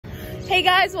Hey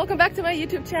guys, welcome back to my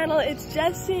YouTube channel. It's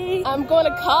Jessie. I'm going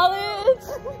to college.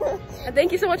 And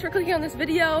thank you so much for clicking on this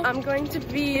video. I'm going to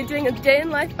be doing a day in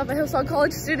life of a Hillsong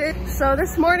College student. So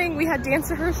this morning we had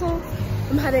dance rehearsal.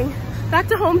 I'm heading back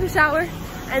to home to shower,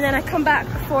 and then I come back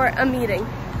for a meeting.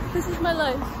 This is my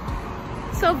life.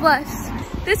 So blessed.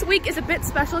 This week is a bit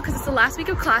special because it's the last week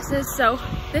of classes, so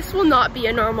this will not be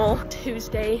a normal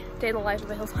Tuesday day in the life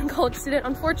of a Hillsong College student,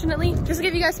 unfortunately. Just to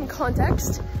give you guys some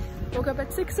context, woke up at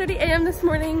 6:30 a.m. this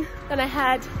morning. Then I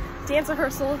had dance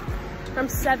rehearsal from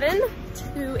 7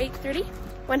 to 8:30.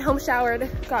 Went home, showered,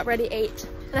 got ready 8.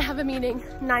 And I have a meeting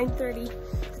 9:30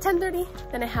 to 10:30.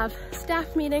 Then I have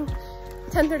staff meeting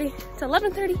 10:30 to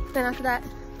 11:30. Then after that,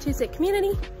 Tuesday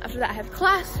community. After that I have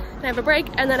class, and I have a break,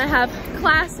 and then I have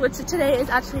class, which today is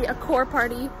actually a core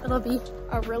party. It'll be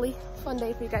a really fun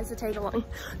day for you guys to tag along.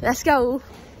 Let's go.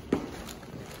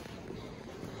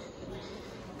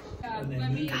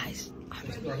 Guys,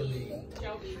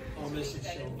 I'll message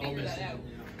you.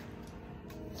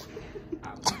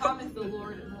 Promise the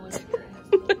Lord and Holy Spirit.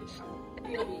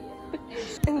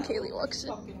 and Kaylee walks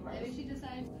in.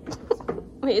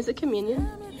 Wait, is it communion?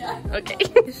 Yeah.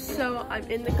 Okay. So I'm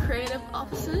in the creative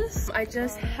offices. I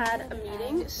just had a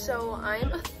meeting. So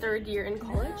I'm a 3rd year in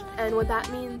college. And what that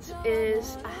means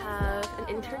is I have an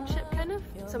internship kind of.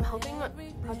 So I'm helping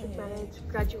project manage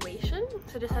graduation.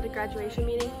 So I just had a graduation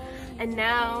meeting. And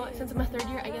now, since I'm a 3rd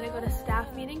year, I gotta go to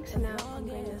staff meeting. So now I'm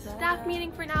going to staff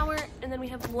meeting for an hour, and then we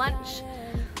have lunch.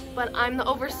 But I'm the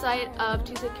oversight of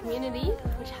Tuesday community,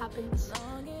 which happens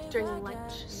during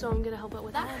lunch, so I'm gonna help out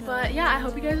with that. But yeah, I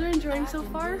hope you guys are enjoying so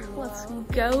far. Let's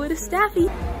go to Staffy.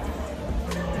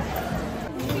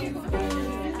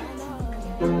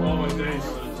 Oh my days.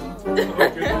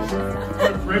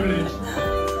 What privilege.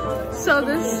 So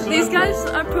these guys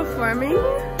are performing,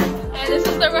 and this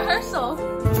is the rehearsal.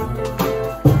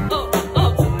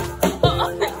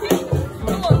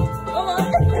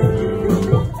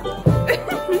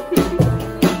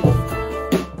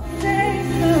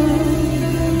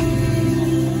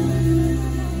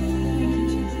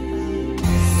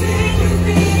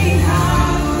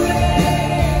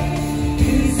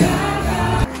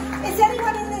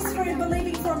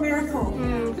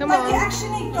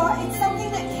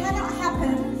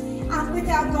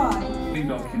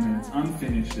 Document,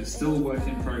 unfinished, it's still a work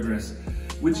in progress,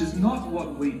 which is not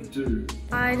what we do.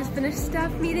 I just finished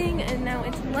staff meeting and now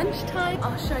it's lunchtime.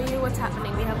 I'll show you what's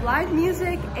happening. We have live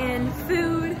music and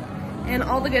food and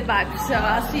all the good vibes, so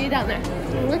I'll see you down there.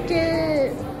 Look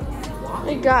at,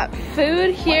 we got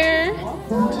food here.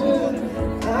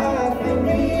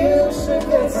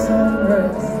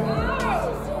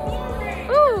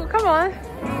 Ooh, come on.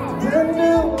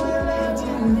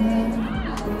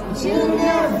 You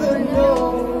never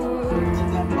know,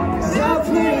 'cause I'm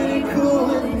pretty cool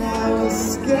and I was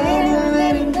scared of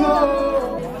letting go.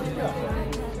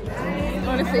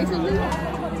 Want to say something?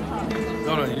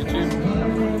 Not on YouTube.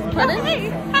 Pardon? Hey!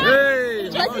 Hey!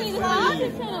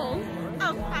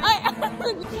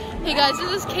 Hey guys,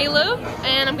 this is Caleb,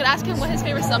 and I'm gonna ask him what his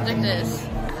favorite subject is.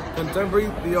 Contemporary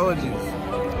theology.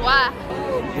 Why?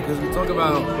 Because we talk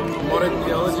about modern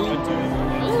theology.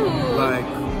 Ooh. Like,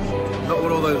 not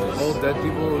with all those old dead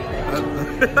people.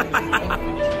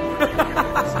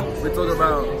 We talk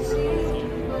about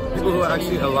people who are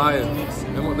actually alive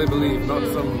and what they believe, not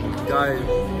some guy.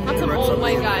 Not some old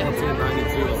white guy.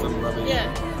 1992 or some rubbish.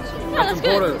 Yeah. It's that's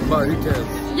important, good. but who cares?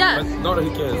 Yeah. But not who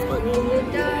cares, but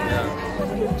yeah.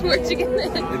 Where'd you get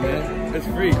it? Yeah. It's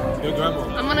free. Your grandma.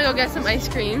 I'm gonna go get some ice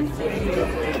cream.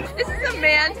 This is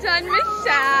Amanda and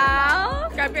Michelle.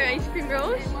 Grab your ice cream,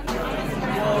 girls.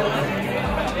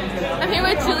 I'm here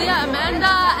with Julia,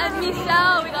 Amanda, and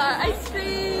Michelle. We got our ice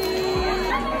cream.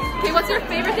 Okay, what's your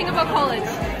favorite thing about college?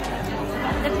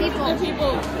 The people. The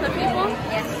people. The people?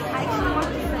 Yes. I actually want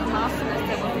to spend half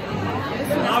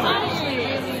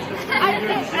I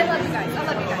love you guys. I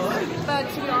love you guys. But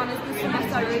to be honest, this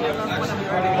semester I really love what I'm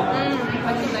learning.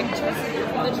 Like the lectures,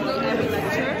 literally every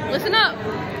lecture. Listen up.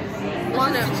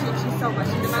 Wants to teach you so much.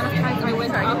 The amount of times I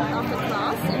went up after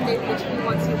class and they literally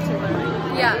want you to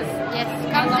learn. Yeah. Yes.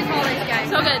 Come to college, guys.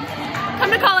 So good.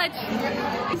 Come to college.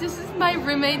 This is my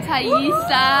roommate,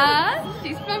 Thaisa.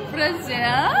 She's from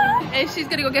Brazil. And she's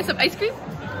gonna go get some ice cream.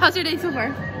 How's your day so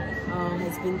far?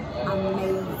 It's been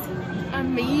amazing.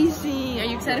 Amazing. Are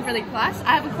you excited for the class?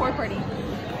 I have a core party.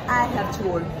 I have to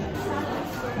work.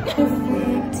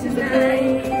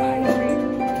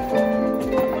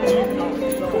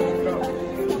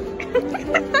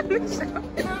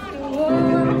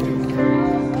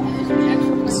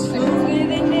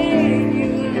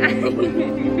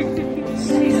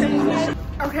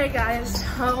 Okay guys,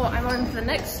 so I'm on to the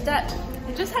next step.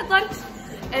 I just had lunch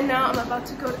and now I'm about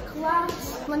to go to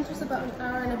class. Lunch was about an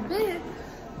hour and a bit.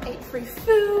 Ate free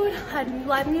food, had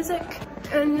live music,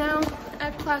 and now I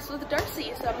have class with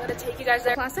Darcy, so I'm gonna take you guys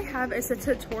there. The class I have is a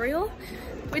tutorial,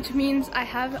 which means I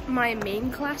have my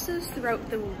main classes throughout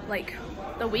the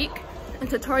week, and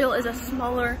tutorial is a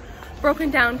smaller,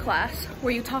 broken down class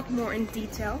where you talk more in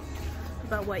detail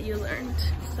about what you learned.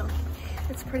 So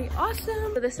it's pretty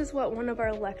awesome. So this is what one of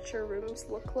our lecture rooms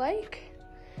look like.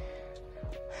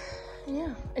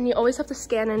 Yeah, and you always have to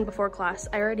scan in before class.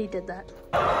 I already did that.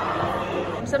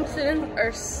 Some students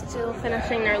are still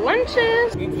finishing their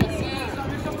lunches. We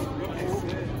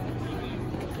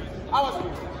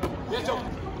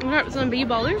got some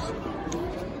b-ballers.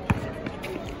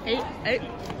 Hey.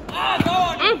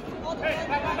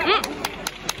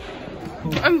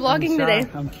 I'm vlogging today.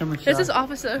 This is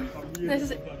Officer. This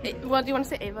is, well, do you want to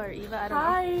say Ava or Eva? I don't know.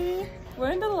 Hi.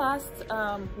 We're in the last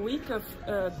week of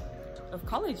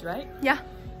college, right? Yeah.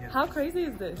 How crazy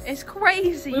is this? It's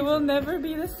crazy. We will never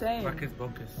be the same.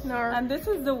 No. And this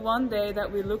is the one day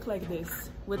that we look like this,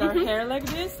 with our hair like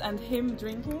this and him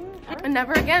drinking. And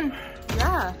never again.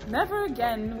 Yeah, never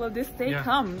again will this day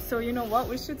come. So you know what?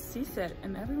 We should seize it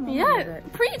and everyone will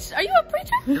it. Preach. Are you a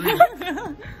preacher?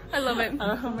 I love it.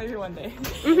 Maybe one day.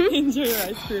 Enjoy your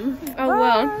ice cream. Oh, Bye.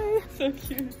 well. So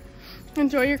cute.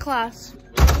 Enjoy your class.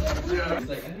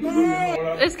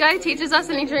 This guy teaches us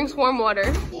and he drinks warm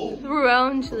water. Ruel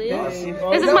and Julia.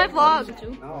 This is my vlog.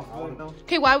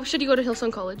 Okay, why should you go to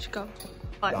Hillsong College? Go.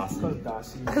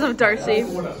 Because of Darcy.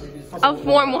 Of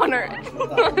warm water.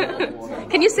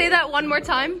 Can you say that one more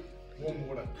time?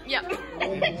 Yeah.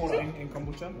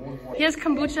 He has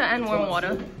kombucha and warm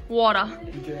water.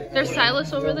 There's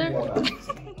Silas over there.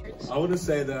 I want to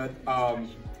say that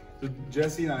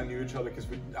Jesse and I knew each other because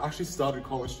we actually started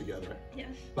college together.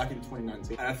 Yes. Back in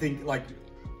 2019. And I think like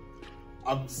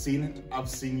I've seen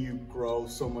you grow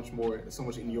so much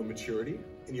in your maturity,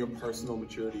 in your personal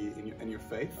maturity, in your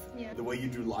faith. Yeah. The way you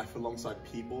do life alongside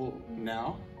people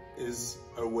now is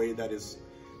a way that is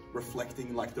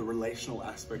reflecting like the relational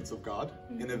aspects of God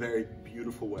in a very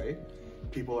beautiful way.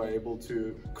 People are able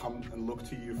to come and look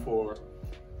to you for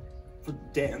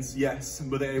dance, yes,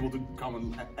 but they're able to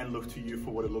come and look to you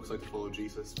for what it looks like to follow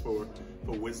Jesus, for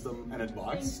wisdom and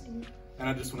advice. And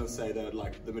I just want to say that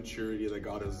like the maturity that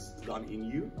God has done in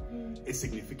you is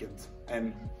significant,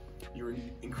 and you're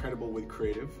incredible with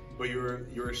creative, but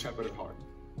you're a shepherd at heart,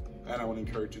 and I want to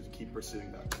encourage you to keep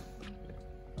pursuing that.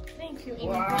 Thank you, Eva.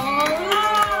 Wow.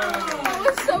 That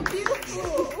was so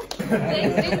beautiful.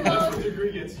 Thanks, Eva.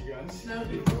 Ingredients, you guys.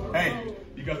 Hey,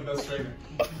 you got the best trainer.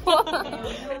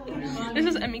 This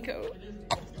is Emiko.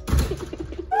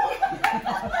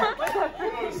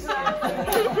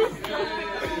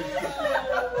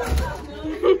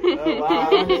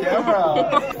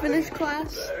 Finished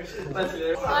class.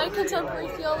 Hi, contemporary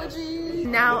theology.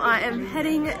 Now I am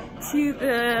heading to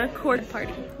the core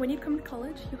party. When you come to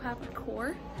college, you have a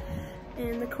core,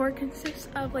 and the core consists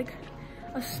of like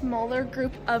a smaller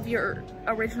group of your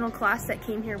original class that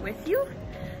came here with you,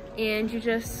 and you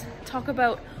just talk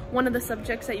about one of the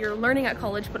subjects that you're learning at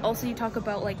college, but also you talk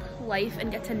about like life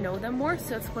and get to know them more.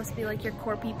 So it's supposed to be like your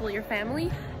core people, your family.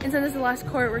 And so this is the last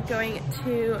core. We're going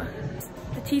to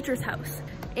the teacher's house,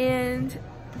 and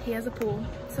he has a pool.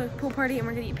 So it's a pool party, and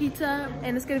we're gonna eat pizza,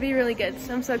 and it's gonna be really good.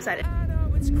 So I'm so excited.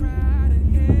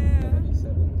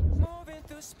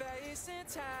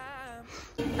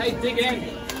 Hey, dig in.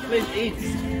 Please eat.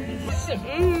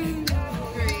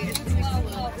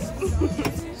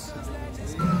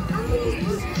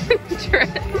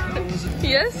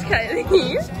 Yes, Kylie.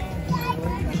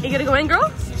 You gonna go in, girl?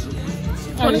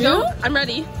 Wanna go? I'm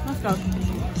ready. Let's go.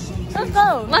 Let's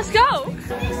go. Let's go.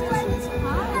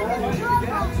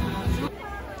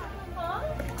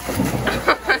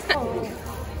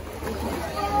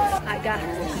 I got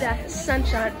that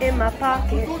sunshine in my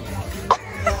pocket.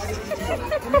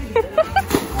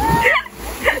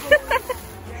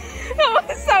 That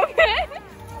was so good.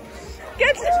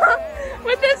 Good job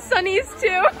with the sunnies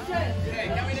too.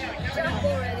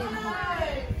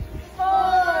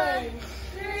 Five,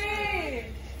 3,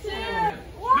 2,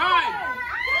 1.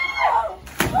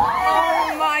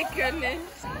 Oh my goodness.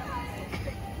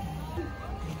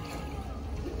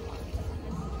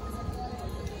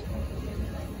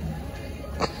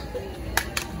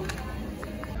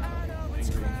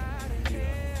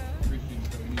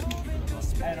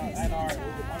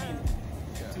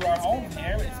 To our home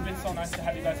here, it's been so nice to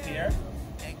have you guys here.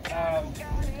 I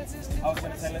was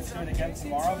going to say let's do it again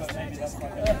tomorrow, but maybe that's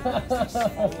not going to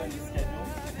follow in the schedule.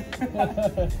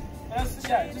 But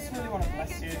yeah, just really want to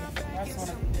bless you. I just want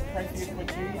to pray for you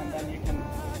quickly, and then you can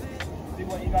do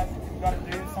what you guys we got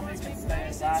to do. Some of you can stay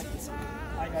in back.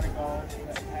 I got to go.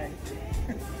 But hey.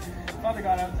 Father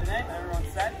God, I'm today.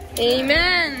 Everyone's set.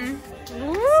 Amen.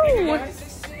 Woo.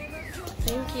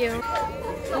 Thank you.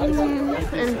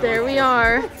 And there we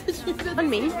are. On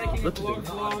me. A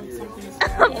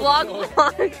vlog.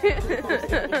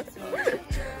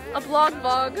 A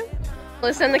vlog.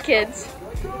 Listen, the kids.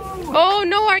 Oh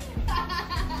no!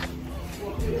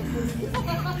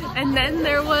 And then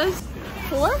there was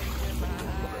 4.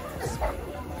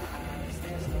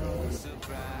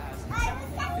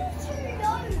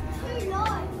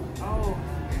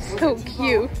 So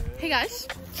cute. Hey guys,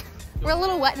 we're a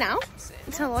little wet now.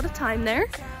 It's a lot of time there,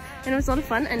 and it was a lot of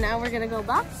fun. And now we're gonna go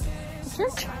back to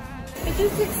church.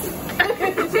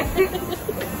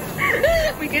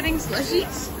 We're getting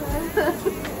slushies.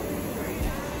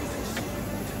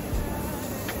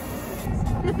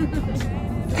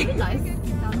 Nice.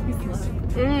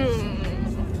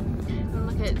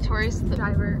 Look at Tori's the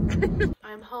driver.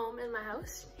 I'm home in my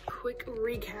house. Quick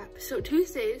recap. So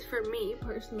Tuesdays for me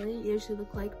personally usually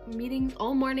look like meetings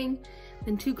all morning,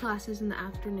 then 2 classes in the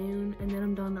afternoon, and then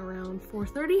I'm done around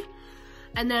 4:30.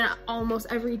 And then almost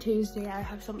every Tuesday I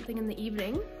have something in the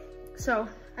evening. So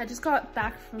I just got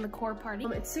back from the core party.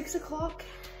 It's 6 o'clock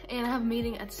and I have a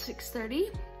meeting at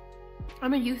 6:30.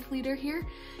 I'm a youth leader here,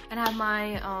 and I have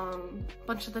my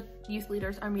bunch of the youth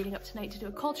leaders are meeting up tonight to do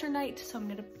a culture night, so I'm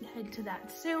gonna head to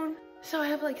that soon. So I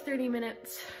have like 30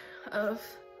 minutes of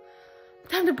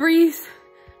time to breathe,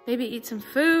 maybe eat some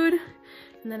food,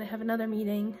 and then I have another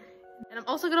meeting. And I'm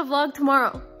also gonna vlog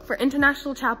tomorrow for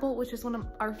International Chapel, which is one of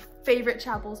our favorite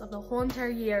chapels of the whole entire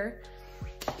year.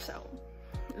 So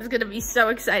it's gonna be so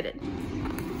excited.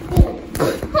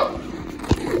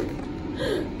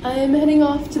 I'm heading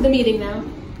off to the meeting now.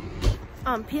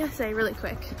 PSA really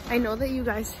quick. I know that you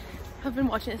guys have been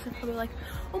watching this and probably like,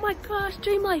 oh my gosh,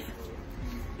 dream life.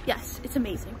 Yes, it's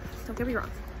amazing. Don't get me wrong.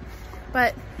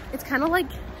 But it's kind of like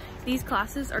these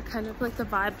classes are kind of like the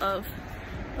vibe of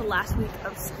the last week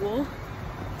of school.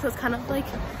 So it's kind of like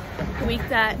a week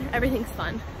that everything's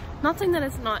fun. Not saying that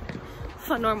it's not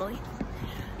fun normally.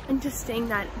 I'm just saying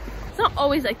that it's not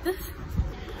always like this.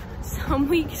 Some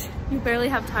weeks you barely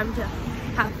have time to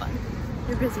have fun.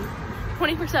 You're busy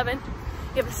 24/7.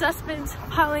 You have assessments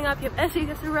piling up, you have essays you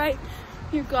have to write,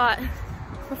 you've got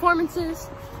performances.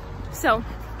 So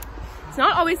it's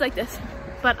not always like this,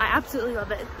 but I absolutely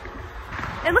love it.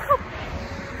 And look how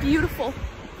beautiful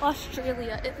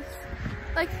Australia is.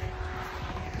 Like,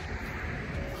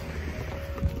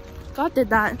 God did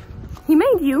that. He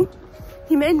made you,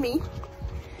 he made me,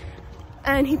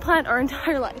 and he planned our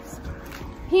entire lives.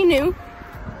 He knew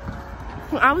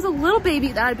when I was a little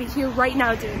baby that I'd be here right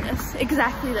now doing this,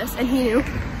 exactly this, and he knew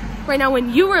right now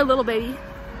when you were a little baby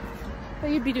that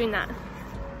you'd be doing that,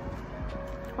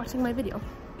 watching my video.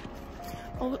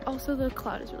 Also, the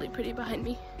cloud is really pretty behind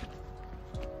me.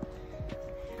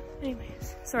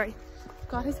 Anyways, sorry.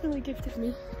 God has really gifted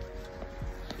me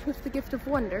with the gift of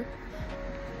wonder.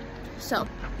 So,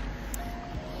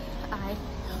 I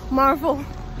marvel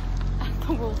at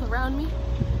the world around me.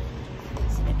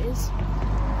 Yes, it is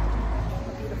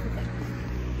a beautiful thing.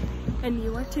 And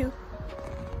you are too.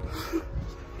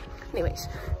 Anyways,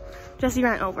 Jessie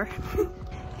ran over.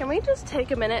 Can we just take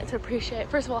a minute to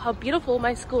appreciate, first of all, how beautiful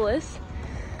my school is?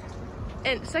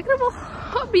 And second of all,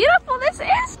 how beautiful this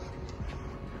is!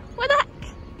 What the heck?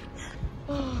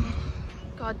 Oh,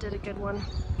 God did a good one.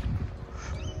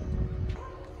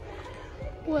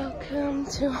 Welcome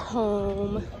to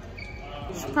home.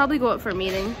 Should probably go out for a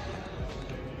meeting.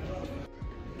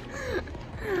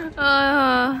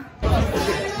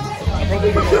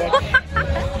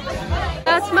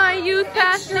 That's my youth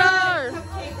pastor!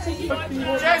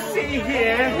 Jessie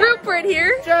here. Rupert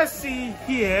here. Jessie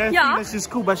here. Yeah. This is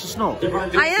cool, but she's not.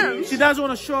 I am. She does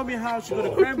want to show me how she got a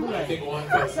creme brulee.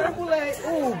 Creme brulee.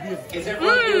 Oh, beautiful.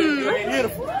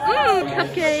 Beautiful.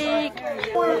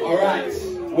 Cupcake. All right.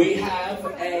 We have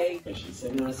a question.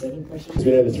 7 out of 7 questions.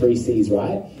 We know the 3 C's,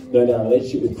 right? Know that our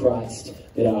relationship with Christ,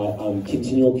 that our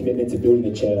continual commitment to building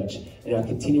the church, and our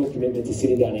continual commitment to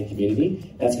sitting down in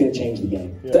community, that's going to change the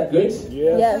game. Yeah. Is that good?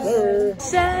 Yes.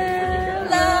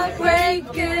 Celebrate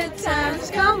good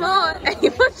times. Come on.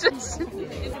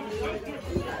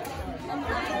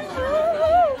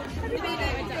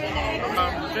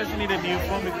 Just need a new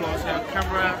phone because her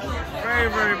camera very,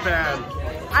 very bad.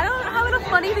 I don't have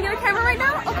enough money to get a camera right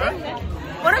now. Okay.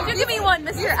 Why don't you give me one,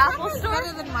 Mr. Apple Store?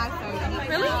 Better than my phone.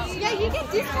 Really? Yeah, you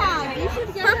get discount. You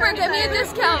should get Rupert, give me a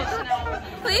discount.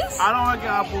 Please? I don't like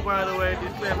Apple, by the way.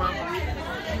 Disclaimer.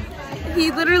 He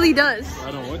literally does.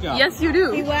 I don't work Apple. Yes, you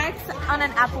do. He works on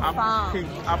an apple farm.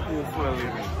 Apple for a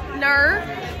living. Ner.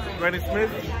 Granny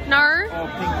Smith Ner. or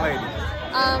Pink Lady?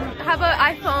 Have an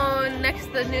iPhone next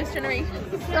to the newest generation.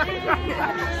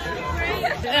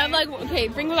 And I'm like, okay,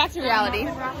 bring me back to reality.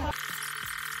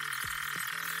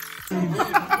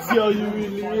 See how you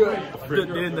really are.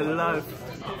 In the life.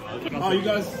 Oh, you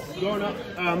guys going up?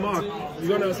 Mark, you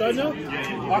going outside now?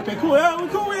 Okay, cool. Yeah, we're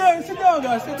cool. Yeah, sit down,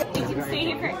 guys. Sit down. You can stay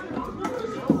here.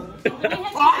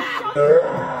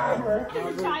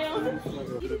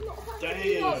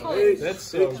 Damn. That's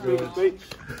so good.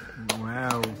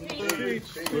 Wow. I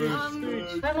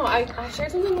don't know, I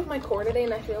shared something with my core today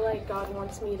and I feel like God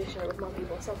wants me to share it with more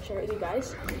people, so I'll share it with you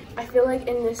guys. I feel like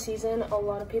in this season, a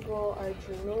lot of people are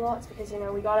dreaming lots because, you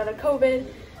know, we got out of COVID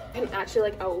and actually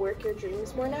like outwork your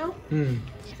dreams more now. I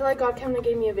feel like God kind of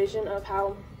gave me a vision of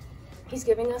how He's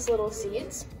giving us little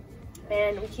seeds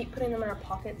and we keep putting them in our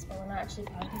pockets but we're not actually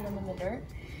planting them in the dirt.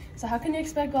 So how can you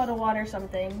expect God to water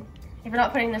something if you're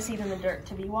not putting the seed in the dirt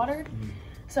to be watered?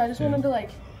 So I just wanted to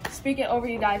like speak it over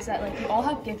you guys that like you all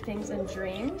have giftings and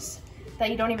dreams that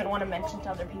you don't even want to mention to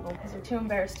other people because you're too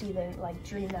embarrassed to even like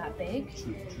dream that big.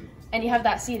 And you have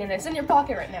that seed and it's in your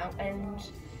pocket right now and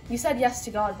you said yes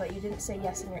to God but you didn't say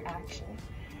yes in your action.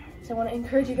 So I want to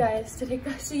encourage you guys to take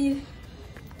that seed,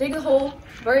 dig a hole,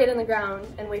 bury it in the ground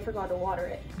and wait for God to water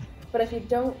it. But if you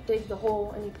don't dig the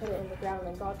hole and you put it in the ground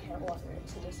then God can't water it.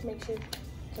 So just make sure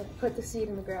to put the seed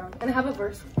in the ground. And I have a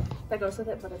verse that goes with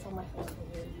it but it's on my phone.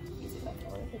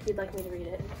 If you'd like me to read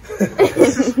it.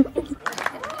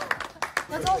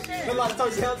 Let's all share.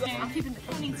 I'm keeping the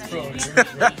cleaning session.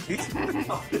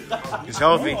 It's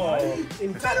healthy.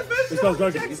 Let's go,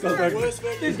 Greg. Let's go, Greg. Let's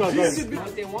go, Greg.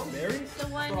 The one, Mary.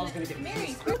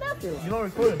 You're not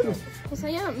recording. Yes, I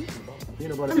am.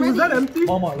 Was that empty?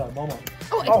 Mama.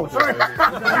 Oh, sorry.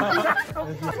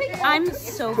 I'm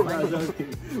so funny.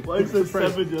 Why is it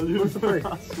 7 million? What's the prayer?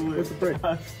 What's the prayer?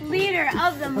 Leader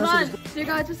of the month. Dear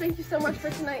God, just thank you so much for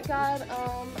tonight, God.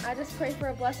 I just pray for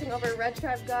a blessing over Red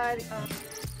Tribe, God.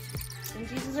 In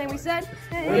Jesus' name we said.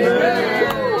 Amen.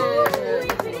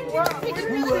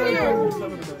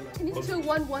 Can you do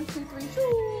 1, 1, 2, 3, 2?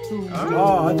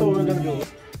 Oh, I thought we were gonna go.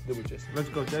 Let's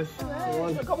go, Jess.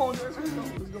 Come on, Jess. Let's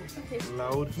go. Okay.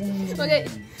 Loud. Okay.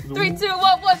 3, 2,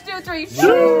 1, 1, 2, 3.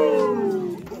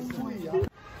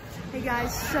 Hey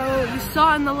guys, so you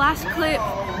saw in the last clip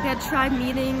we had tribe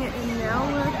meeting and now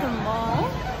we're at the mall,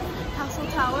 Castle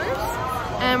Towers,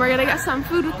 and we're gonna get some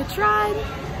food with the tribe. So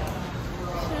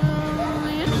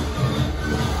yeah.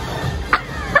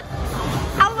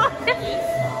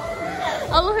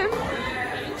 I love him.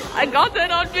 I got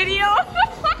that on video.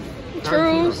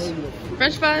 Churros,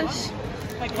 French fries,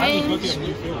 hands.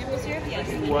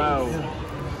 Wow.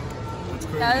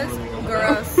 That is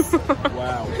gross.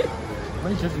 Wow. Do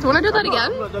you want to do that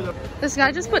again? This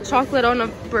guy just put chocolate on a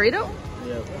burrito?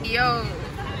 Yeah. Yo.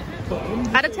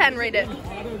 Out of 10, rate it.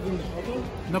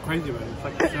 Not crazy, man. It's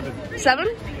like 7. 7?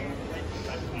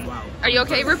 Wow. Are you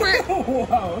okay, Rupert?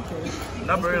 Wow, okay.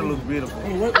 That burrito looks beautiful.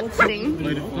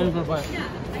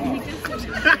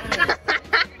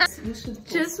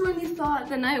 Just when you thought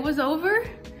the night was over,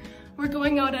 we're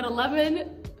going out at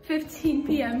 11:15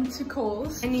 p.m. to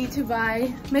Kohl's. I need to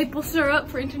buy maple syrup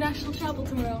for international travel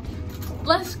tomorrow.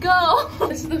 Let's go!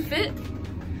 This is the fit.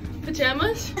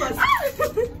 Pajamas.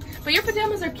 But your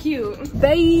pajamas are cute.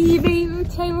 Baby,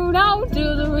 take me down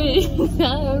to the ring.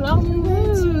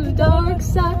 On the dark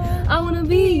side. I wanna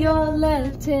be your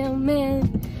left-hand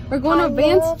man. We're going to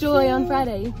Vance Joy on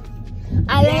Friday.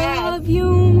 I love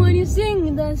you when you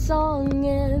sing that song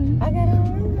and I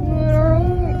gotta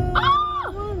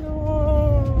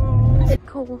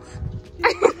Kohl's.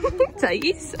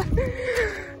 Thais.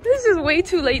 This is way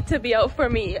too late to be out for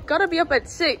me. Gotta be up at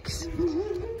 6.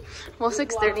 Well,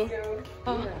 6:30.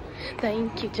 Oh,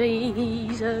 thank you,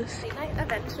 Jesus. Late night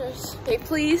adventures. Okay,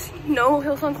 please, no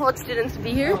Hillsong College students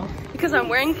be here because I'm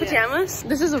wearing pajamas.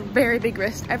 This is a very big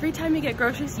risk. Every time you get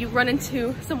groceries, you run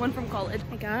into someone from college.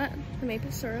 I got the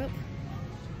maple syrup.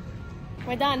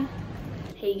 We're done.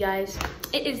 Hey guys,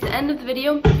 it is the end of the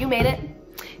video. You made it.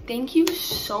 Thank you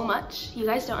so much. You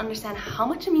guys don't understand how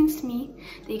much it means to me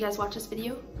that you guys watch this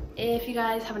video. If you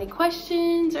guys have any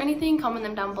questions or anything, comment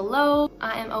them down below.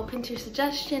 I am open to your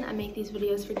suggestion. I make these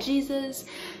videos for Jesus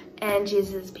and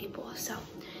Jesus' people. So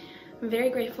I'm very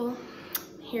grateful.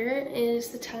 Here is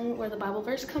the time where the Bible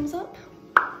verse comes up.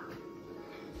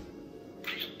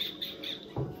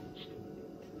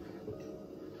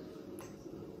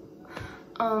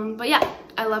 But yeah,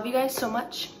 I love you guys so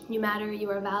much. You matter, you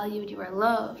are valued, you are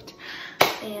loved.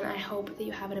 And I hope that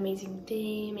you have an amazing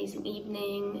day, amazing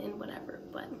evening, and whatever.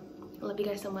 But I love you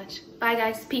guys so much. Bye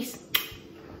guys, peace.